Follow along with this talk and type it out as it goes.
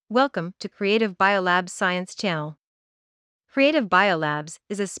Welcome to Creative Biolabs Science Channel. Creative Biolabs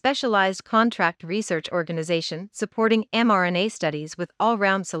is a specialized contract research organization supporting mRNA studies with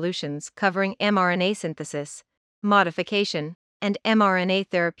all-round solutions covering mRNA synthesis, modification, and mRNA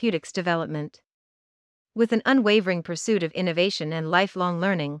therapeutics development. With an unwavering pursuit of innovation and lifelong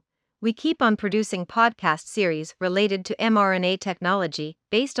learning, we keep on producing podcast series related to mRNA technology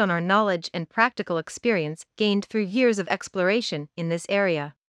based on our knowledge and practical experience gained through years of exploration in this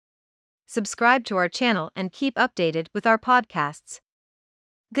area. Subscribe to our channel and keep updated with our podcasts.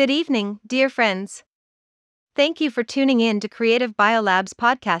 Good evening, dear friends. Thank you for tuning in to Creative Biolabs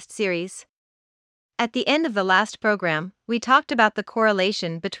podcast series. At the end of the last program, we talked about the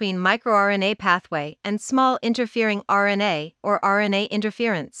correlation between microRNA pathway and small interfering RNA or RNA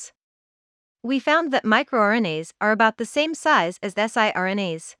interference. We found that microRNAs are about the same size as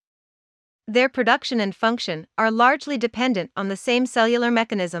siRNAs. Their production and function are largely dependent on the same cellular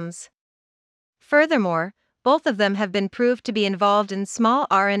mechanisms. Furthermore, both of them have been proved to be involved in small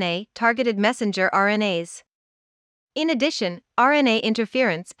RNA-targeted messenger RNAs. In addition, RNA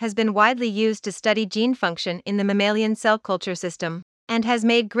interference has been widely used to study gene function in the mammalian cell culture system, and has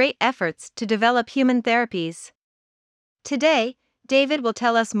made great efforts to develop human therapies. Today, David will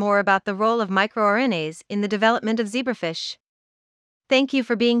tell us more about the role of microRNAs in the development of zebrafish. Thank you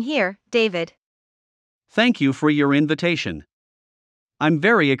for being here, David. Thank you for your invitation. I'm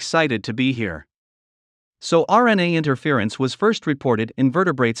very excited to be here. So RNA interference was first reported in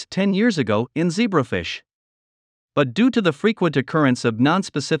vertebrates 10 years ago in zebrafish. But due to the frequent occurrence of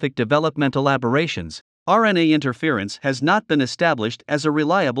nonspecific developmental aberrations, RNA interference has not been established as a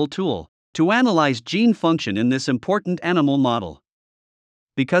reliable tool to analyze gene function in this important animal model.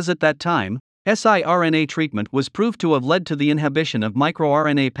 Because at that time, siRNA treatment was proved to have led to the inhibition of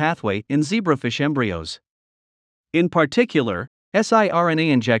microRNA pathway in zebrafish embryos. In particular,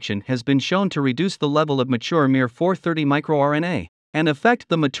 siRNA injection has been shown to reduce the level of mature miR430 microRNA and affect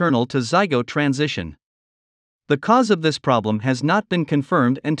the maternal to zygote transition. The cause of this problem has not been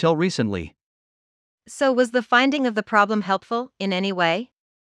confirmed until recently. So, was the finding of the problem helpful in any way?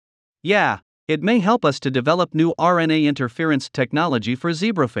 Yeah, it may help us to develop new RNA interference technology for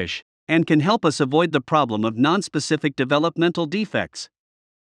zebrafish, and can help us avoid the problem of nonspecific developmental defects.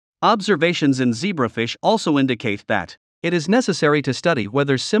 Observations in zebrafish also indicate that it is necessary to study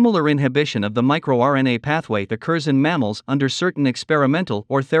whether similar inhibition of the microRNA pathway occurs in mammals under certain experimental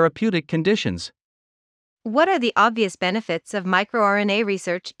or therapeutic conditions. What are the obvious benefits of microRNA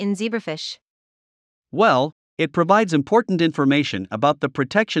research in zebrafish? Well, it provides important information about the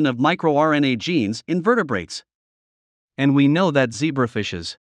protection of microRNA genes in vertebrates. And we know that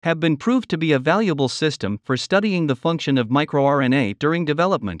zebrafishes have been proved to be a valuable system for studying the function of microRNA during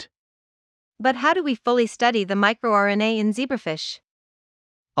development. But how do we fully study the microRNA in zebrafish?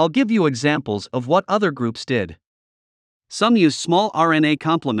 I'll give you examples of what other groups did. Some use small RNA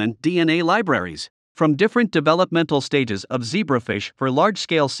complement DNA libraries from different developmental stages of zebrafish for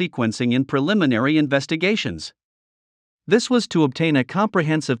large-scale sequencing in preliminary investigations. This was to obtain a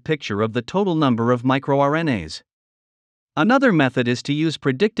comprehensive picture of the total number of microRNAs. Another method is to use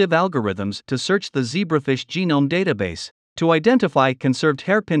predictive algorithms to search the zebrafish genome database to identify conserved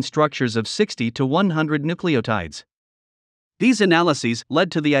hairpin structures of 60 to 100 nucleotides. These analyses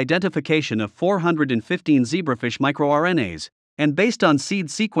led to the identification of 415 zebrafish microRNAs, and based on seed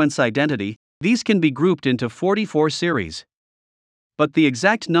sequence identity, these can be grouped into 44 series. But the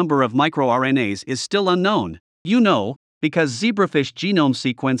exact number of microRNAs is still unknown, because zebrafish genome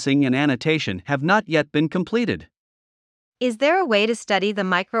sequencing and annotation have not yet been completed. Is there a way to study the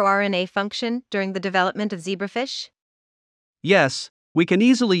microRNA function during the development of zebrafish? Yes, we can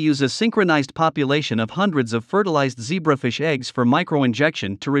easily use a synchronized population of hundreds of fertilized zebrafish eggs for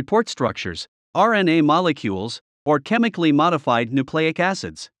microinjection to report structures, RNA molecules, or chemically modified nucleic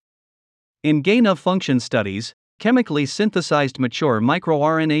acids. In gain-of-function studies, chemically synthesized mature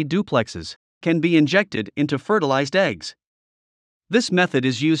microRNA duplexes can be injected into fertilized eggs. This method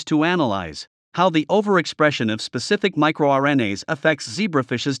is used to analyze how the overexpression of specific microRNAs affects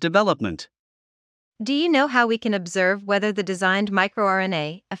zebrafish's development. Do you know how we can observe whether the designed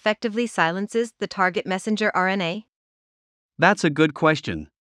microRNA effectively silences the target messenger RNA? That's a good question.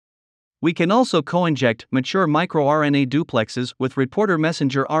 We can also co-inject mature microRNA duplexes with reporter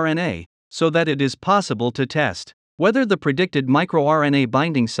messenger RNA, so that it is possible to test whether the predicted microRNA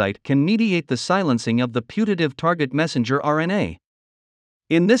binding site can mediate the silencing of the putative target messenger RNA.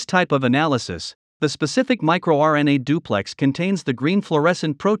 In this type of analysis, the specific microRNA duplex contains the green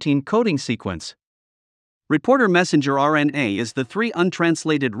fluorescent protein coding sequence. Reporter messenger RNA is the 3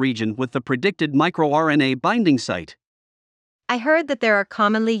 untranslated region with the predicted microRNA binding site. I heard that there are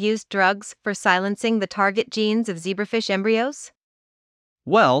commonly used drugs for silencing the target genes of zebrafish embryos.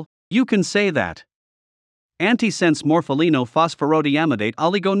 Well, you can say that. Antisense morpholino-phosphorodiamidate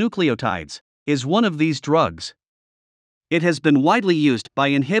oligonucleotides is one of these drugs. It has been widely used by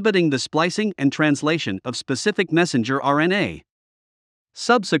inhibiting the splicing and translation of specific messenger RNA.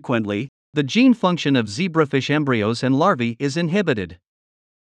 Subsequently, the gene function of zebrafish embryos and larvae is inhibited.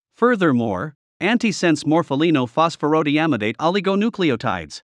 Furthermore, antisense morpholino-phosphorodiamidate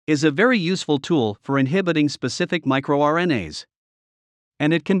oligonucleotides is a very useful tool for inhibiting specific microRNAs.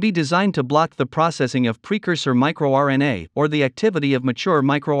 And it can be designed to block the processing of precursor microRNA or the activity of mature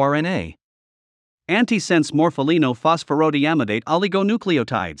microRNA. Antisense morpholino-phosphorodiamidate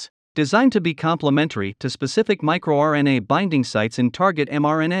oligonucleotides, designed to be complementary to specific microRNA binding sites in target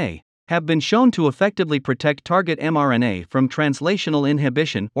mRNA, have been shown to effectively protect target mRNA from translational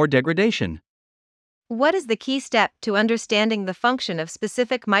inhibition or degradation. What is the key step to understanding the function of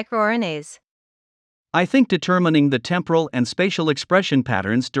specific microRNAs? I think determining the temporal and spatial expression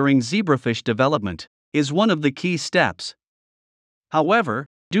patterns during zebrafish development is one of the key steps. However,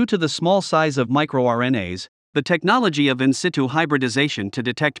 due to the small size of microRNAs, the technology of in situ hybridization to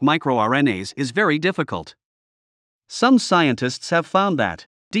detect microRNAs is very difficult. Some scientists have found that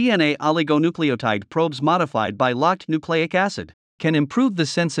DNA oligonucleotide probes modified by locked nucleic acid can improve the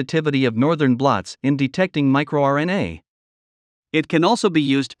sensitivity of northern blots in detecting microRNA. It can also be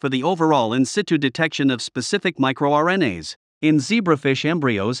used for the overall in situ detection of specific microRNAs in zebrafish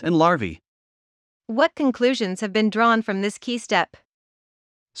embryos and larvae. What conclusions have been drawn from this key step?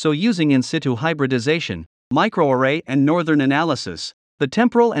 So, using in situ hybridization, microarray and northern analysis, the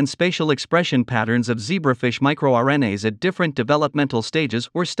temporal and spatial expression patterns of zebrafish microRNAs at different developmental stages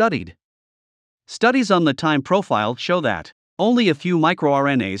were studied. Studies on the time profile show that only a few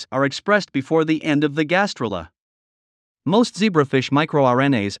microRNAs are expressed before the end of the gastrula. Most zebrafish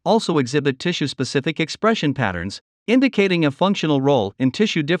microRNAs also exhibit tissue-specific expression patterns, indicating a functional role in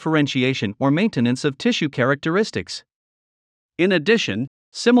tissue differentiation or maintenance of tissue characteristics. In addition,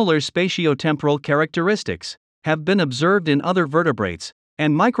 similar spatiotemporal characteristics have been observed in other vertebrates,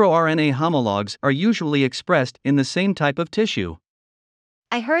 and microRNA homologs are usually expressed in the same type of tissue.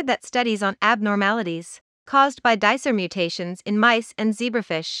 I heard that studies on abnormalities caused by dicer mutations in mice and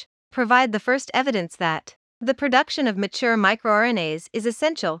zebrafish provide the first evidence that the production of mature microRNAs is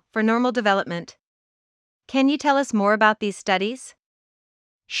essential for normal development. Can you tell us more about these studies?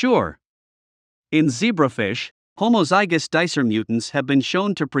 Sure. In zebrafish, homozygous dicer mutants have been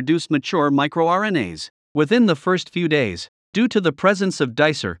shown to produce mature microRNAs within the first few days, due to the presence of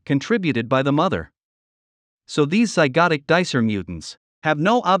dicer contributed by the mother. So these zygotic dicer mutants have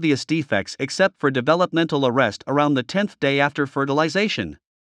no obvious defects except for developmental arrest around the 10th day after fertilization.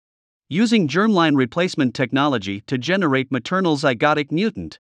 Using germline replacement technology to generate maternal zygotic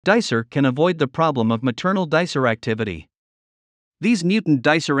mutant dicer can avoid the problem of maternal dicer activity. These mutant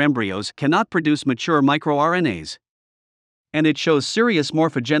dicer embryos cannot produce mature microRNAs. And it shows serious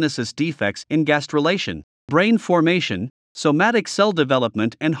morphogenesis defects in gastrulation, brain formation, somatic cell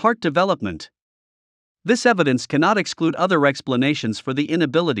development, and heart development. This evidence cannot exclude other explanations for the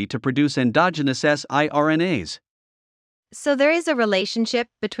inability to produce endogenous siRNAs. So there is a relationship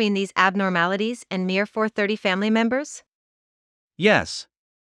between these abnormalities and miR-430 family members? Yes.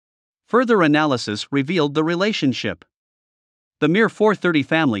 Further analysis revealed the relationship. The miR-430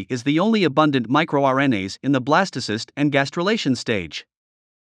 family is the only abundant microRNAs in the blastocyst and gastrulation stage.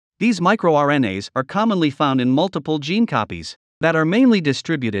 These microRNAs are commonly found in multiple gene copies that are mainly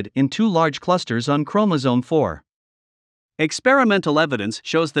distributed in two large clusters on chromosome 4. Experimental evidence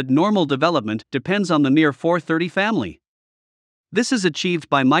shows that normal development depends on the miR-430 family. This is achieved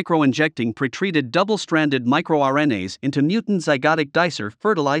by microinjecting pretreated double-stranded microRNAs into mutant zygotic dicer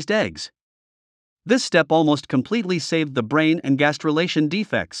fertilized eggs. This step almost completely saved the brain and gastrulation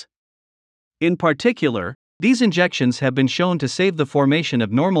defects. In particular, these injections have been shown to save the formation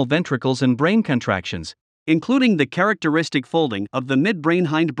of normal ventricles and brain contractions, including the characteristic folding of the midbrain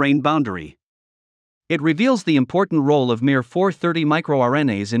hindbrain boundary. It reveals the important role of miR-430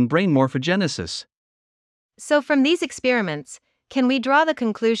 microRNAs in brain morphogenesis. So from these experiments, can we draw the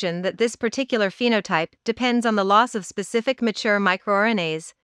conclusion that this particular phenotype depends on the loss of specific mature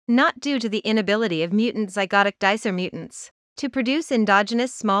microRNAs, not due to the inability of mutant zygotic dicer mutants to produce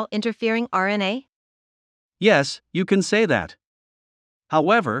endogenous small interfering RNA? Yes, you can say that.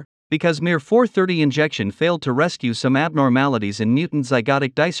 However, because miR-430 injection failed to rescue some abnormalities in mutant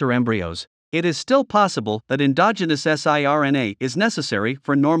zygotic dicer embryos, it is still possible that endogenous siRNA is necessary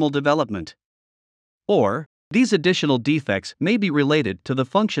for normal development. Or, these additional defects may be related to the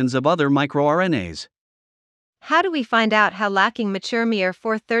functions of other microRNAs. How do we find out how lacking mature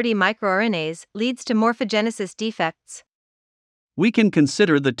miR-430 microRNAs leads to morphogenesis defects? We can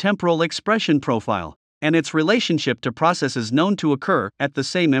consider the temporal expression profile and its relationship to processes known to occur at the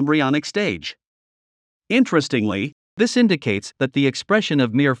same embryonic stage. Interestingly, this indicates that the expression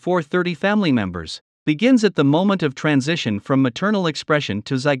of miR-430 family members begins at the moment of transition from maternal expression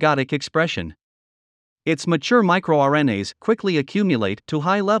to zygotic expression. Its mature microRNAs quickly accumulate to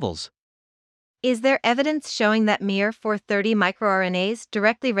high levels. Is there evidence showing that miR-430 microRNAs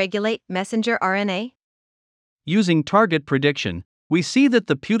directly regulate messenger RNA? Using target prediction, we see that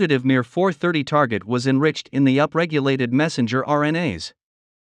the putative miR-430 target was enriched in the upregulated messenger RNAs.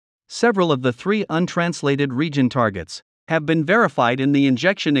 Several of the 3 untranslated region targets have been verified in the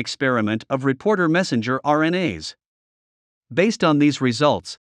injection experiment of reporter messenger RNAs. Based on these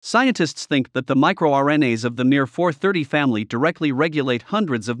results, scientists think that the microRNAs of the miR-430 family directly regulate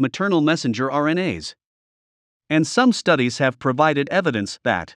hundreds of maternal messenger RNAs. And some studies have provided evidence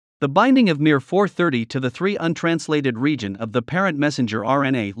that the binding of miR-430 to the 3 untranslated region of the parent messenger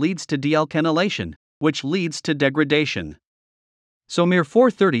RNA leads to dealkynylation, which leads to degradation. So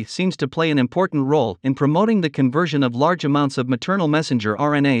miR-430 seems to play an important role in promoting the conversion of large amounts of maternal messenger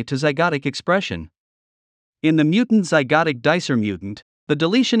RNA to zygotic expression. In the mutant zygotic dicer mutant, the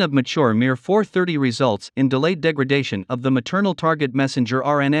deletion of mature miR-430 results in delayed degradation of the maternal target messenger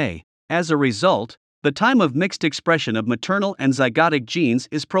RNA. As a result, the time of mixed expression of maternal and zygotic genes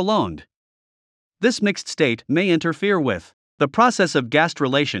is prolonged. This mixed state may interfere with the process of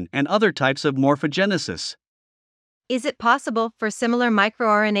gastrulation and other types of morphogenesis. Is it possible for similar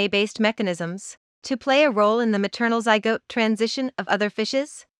microRNA-based mechanisms to play a role in the maternal zygote transition of other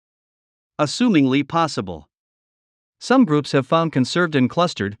fishes? Assumingly possible. Some groups have found conserved and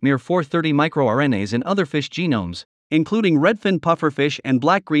clustered miR-430 microRNAs in other fish genomes, including redfin pufferfish and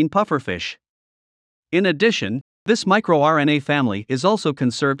black-green pufferfish. In addition, this microRNA family is also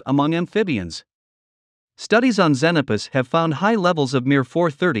conserved among amphibians. Studies on Xenopus have found high levels of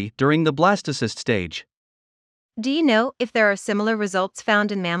miR-430 during the blastocyst stage. Do you know if there are similar results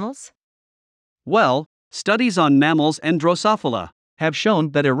found in mammals? Well, studies on mammals and Drosophila have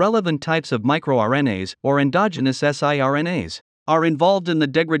shown that irrelevant types of microRNAs or endogenous siRNAs are involved in the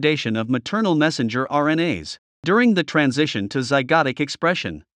degradation of maternal messenger RNAs during the transition to zygotic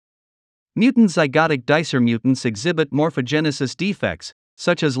expression. Mutant zygotic dicer mutants exhibit morphogenesis defects,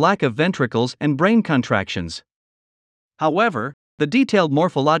 such as lack of ventricles and brain contractions. However, the detailed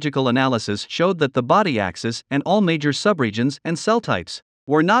morphological analysis showed that the body axis and all major subregions and cell types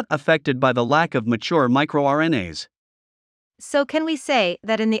were not affected by the lack of mature microRNAs. So can we say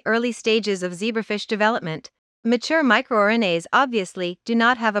that in the early stages of zebrafish development, mature microRNAs obviously do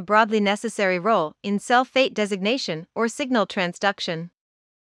not have a broadly necessary role in cell fate designation or signal transduction?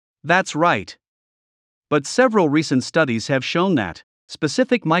 That's right. But several recent studies have shown that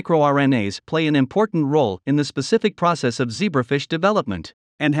specific microRNAs play an important role in the specific process of zebrafish development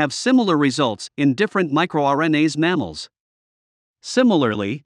and have similar results in different microRNAs mammals.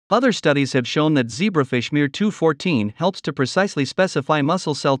 Similarly, other studies have shown that zebrafish miR-214 helps to precisely specify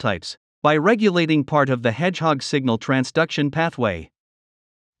muscle cell types by regulating part of the hedgehog signal transduction pathway.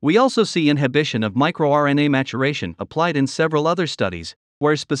 We also see inhibition of microRNA maturation applied in several other studies,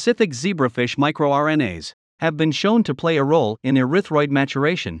 where specific zebrafish microRNAs have been shown to play a role in erythroid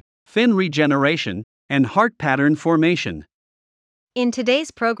maturation, fin regeneration, and heart pattern formation. In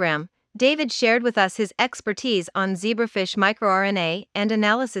today's program, David shared with us his expertise on zebrafish microRNA and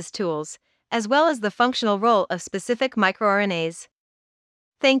analysis tools, as well as the functional role of specific microRNAs.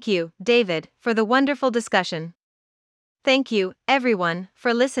 Thank you, David, for the wonderful discussion. Thank you, everyone,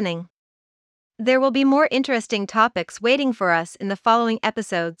 for listening. There will be more interesting topics waiting for us in the following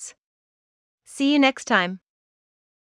episodes. See you next time.